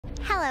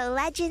Hello,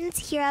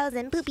 legends, heroes,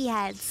 and poopy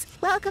heads.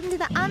 Welcome to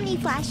the Omni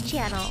Flash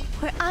channel,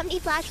 where Omni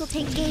Flash will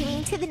take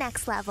gaming to the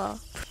next level.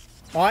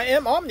 I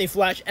am Omni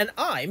Flash, and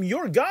I'm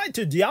your guide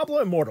to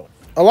Diablo Immortal.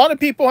 A lot of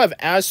people have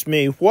asked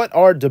me what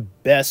are the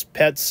best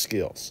pet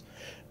skills.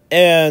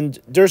 And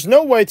there's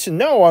no way to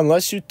know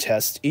unless you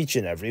test each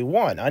and every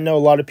one. I know a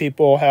lot of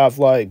people have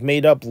like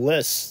made up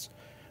lists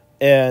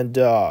and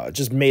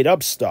just made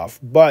up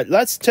stuff. But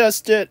let's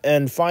test it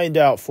and find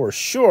out for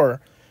sure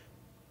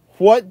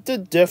what the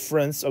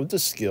difference of the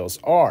skills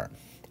are.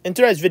 In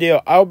today's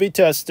video, I'll be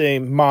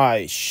testing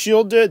my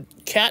shielded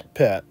cat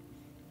pet,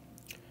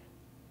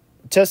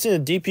 testing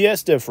the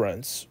DPS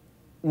difference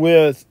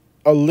with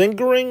a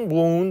lingering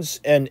wounds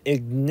and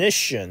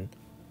ignition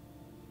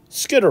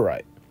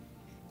skitterite.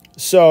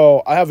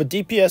 So I have a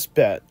DPS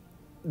pet,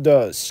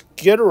 the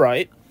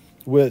skitterite,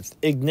 with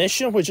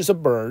ignition, which is a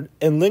bird,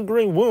 and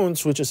lingering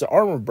wounds, which is an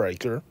armor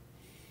breaker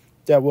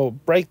that will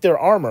break their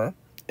armor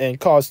and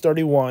cause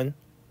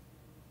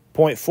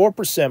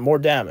 31.4% more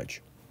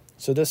damage.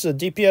 So this is a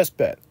DPS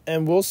pet,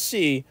 and we'll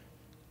see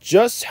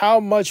just how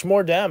much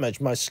more damage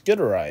my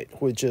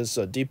skitterite, which is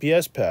a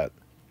DPS pet,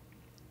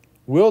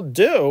 will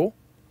do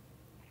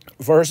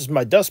versus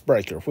my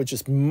dustbreaker, which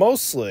is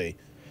mostly,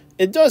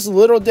 it does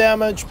little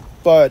damage,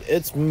 but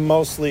it's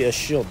mostly a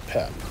shield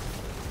pet.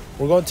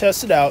 We're going to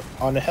test it out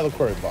on the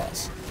Heliquary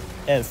boss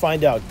and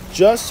find out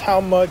just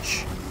how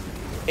much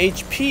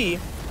HP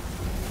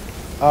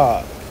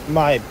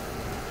my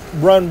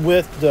run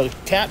with the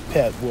cat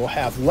pet will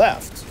have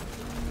left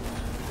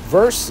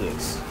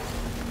versus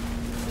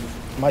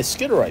my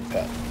skitterite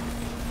pet,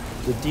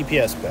 the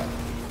DPS pet.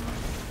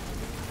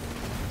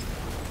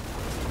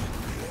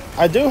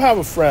 I do have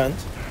a friend,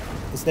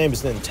 his name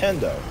is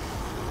Nintendo,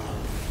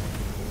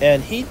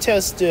 and he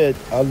tested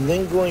a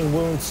lingering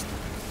wounds.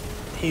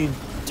 He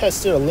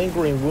tested a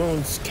lingering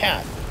wounds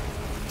cat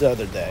the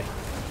other day,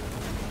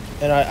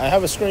 and I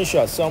have a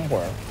screenshot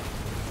somewhere. I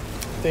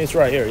think it's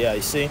right here. Yeah,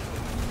 you see.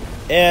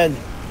 And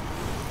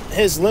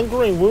his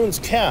lingering wounds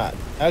cat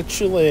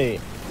actually,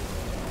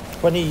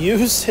 when he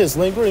used his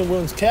lingering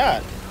wounds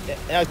cat,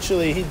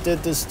 actually he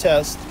did this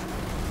test,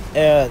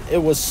 and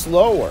it was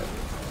slower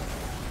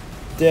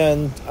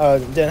than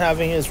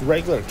having his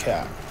regular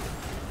cat.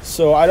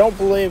 So I don't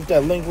believe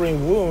that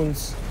lingering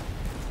wounds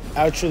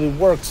actually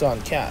works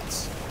on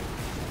cats.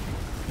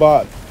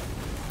 But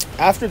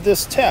after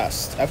this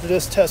test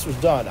was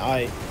done,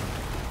 I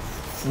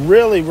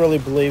really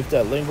believe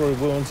that lingering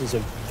wounds is a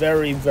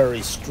very,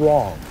 very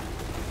strong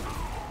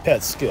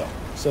pet skill.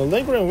 So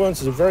lingering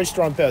wounds is a very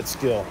strong pet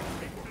skill,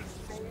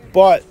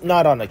 but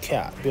not on a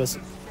cat, because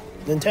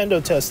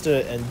Nintendo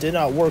tested it and did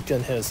not work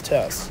in his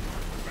test.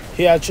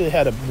 He actually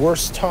had a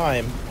worse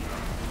time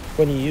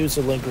when he used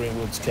a lingering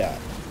wounds cat.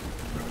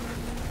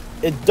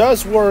 It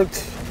does work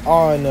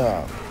on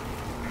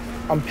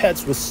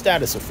pets with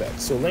status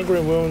effects. So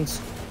lingering wounds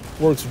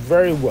works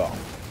very well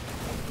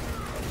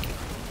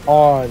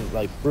on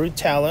like Brute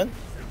Talon,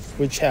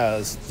 which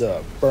has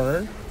the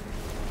burn,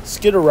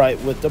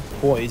 skitterite with the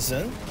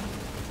poison.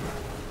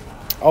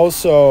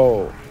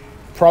 Also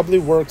probably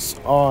works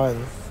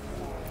on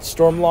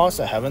Stormloss.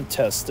 I haven't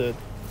tested,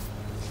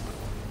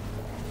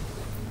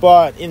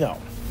 but you know,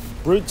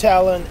 Brute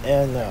Talon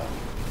and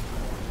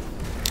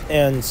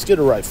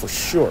skitterite for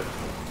sure,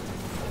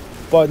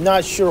 but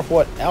not sure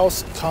what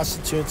else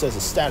constitutes as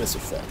a status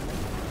effect.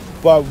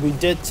 But we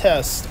did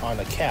test on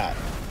a cat,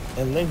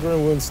 and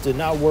lingering wounds did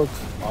not work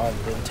on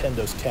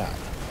Nintendo's cat.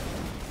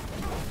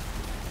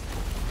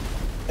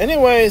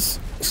 Anyways,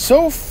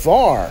 so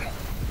far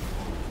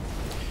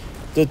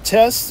the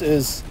test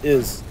is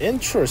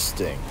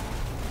interesting.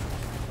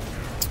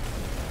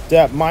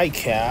 That my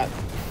cat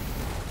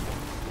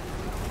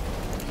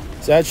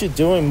is actually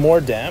doing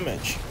more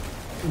damage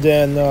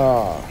than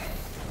my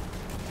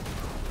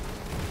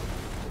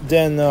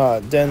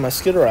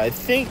skitterite. I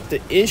think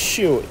the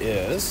issue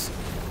is,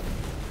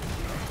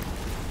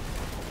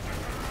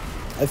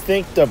 I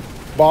think the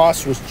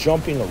boss was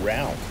jumping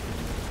around.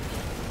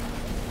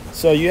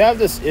 So you have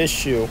this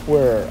issue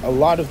where a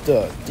lot of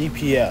the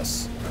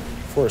DPS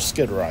for a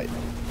skitterite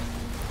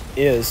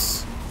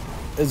is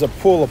a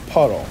pool of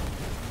puddle.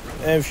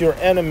 And if your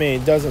enemy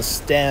doesn't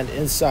stand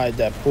inside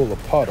that pool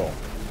of puddle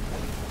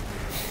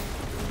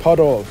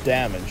of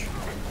damage,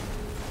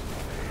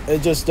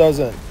 it just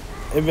doesn't.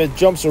 If it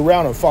jumps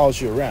around and follows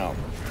you around,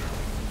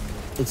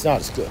 it's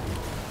not as good.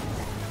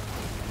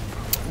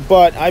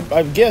 But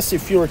I guess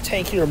if you're a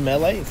tankier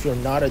melee, if you're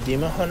not a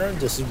demon hunter,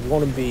 this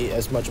won't be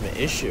as much of an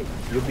issue.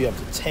 You'll be able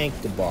to tank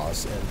the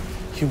boss, and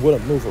he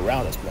wouldn't move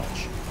around as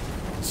much.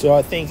 So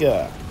I think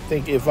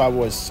if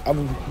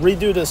I'm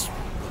redo this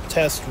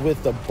test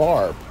with the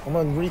barb. I'm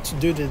gonna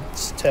redo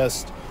this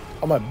test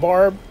on my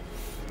barb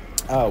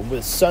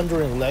with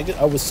sundering leg.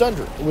 With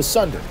sunder. I'm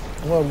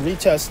gonna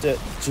retest it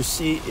to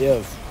see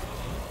if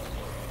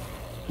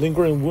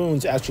lingering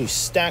wounds actually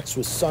stacks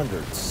with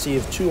sundered. To see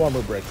if 2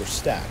 armor breakers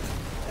stack.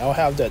 I'll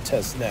have that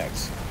test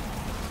next.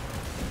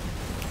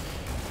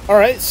 All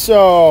right,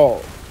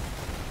 so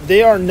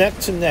they are neck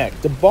to neck.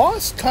 The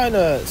boss kind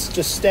of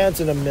just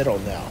stands in the middle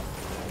now.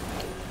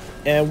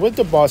 And with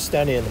the boss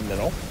standing in the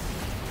middle,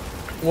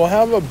 we'll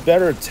have a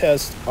better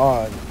test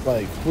on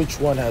like which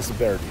one has the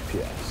better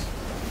DPS.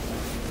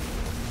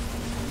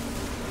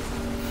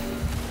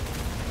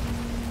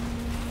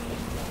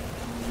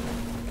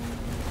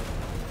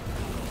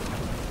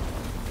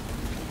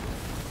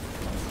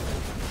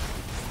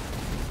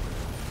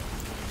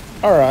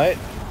 Alright.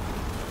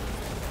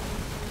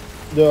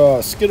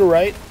 The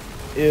Skitterite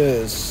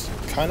is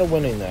kind of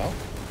winning now.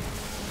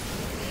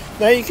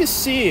 Now you can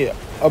see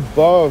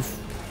above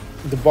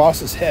the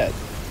boss's head,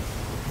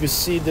 you can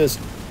see this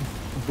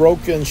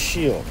broken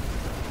shield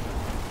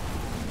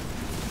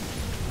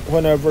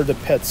whenever the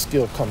pet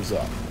skill comes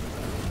up.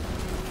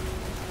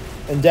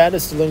 And that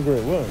is the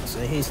lingering wounds,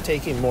 and he's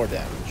taking more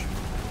damage.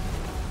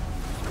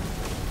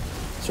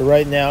 So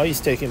right now he's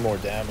taking more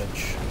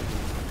damage.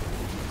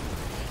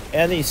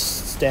 And he's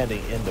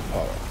standing in the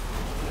puddle.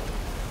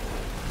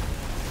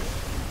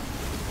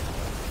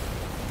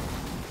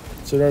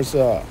 So there's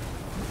a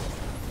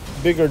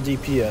bigger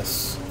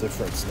DPS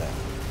difference now.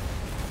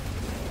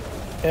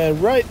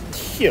 And right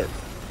here.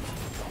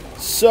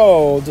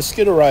 So the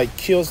Skitterite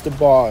kills the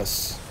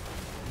boss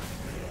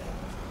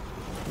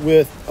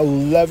with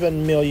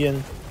 11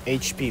 million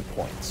HP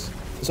points.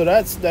 So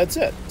that's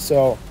it.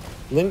 So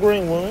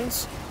lingering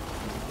wounds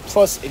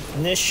plus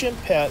ignition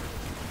pet.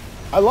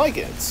 I like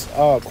it. It's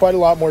quite a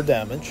lot more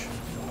damage.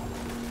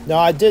 Now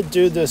I did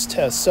do this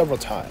test several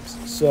times.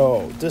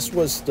 So this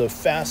was the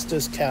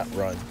fastest cat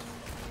run.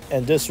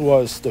 And this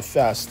was the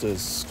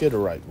fastest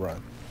Skitterite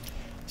run.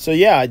 So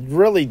yeah, I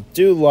really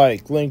do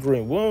like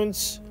lingering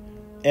wounds.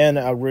 And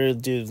I really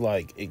do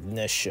like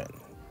ignition.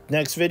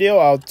 Next video,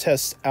 I'll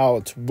test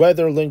out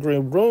whether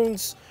lingering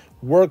wounds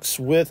works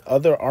with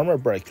other armor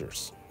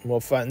breakers. We'll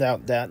find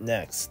out that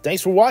next.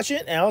 Thanks for watching,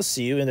 and I'll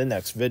see you in the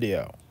next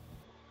video.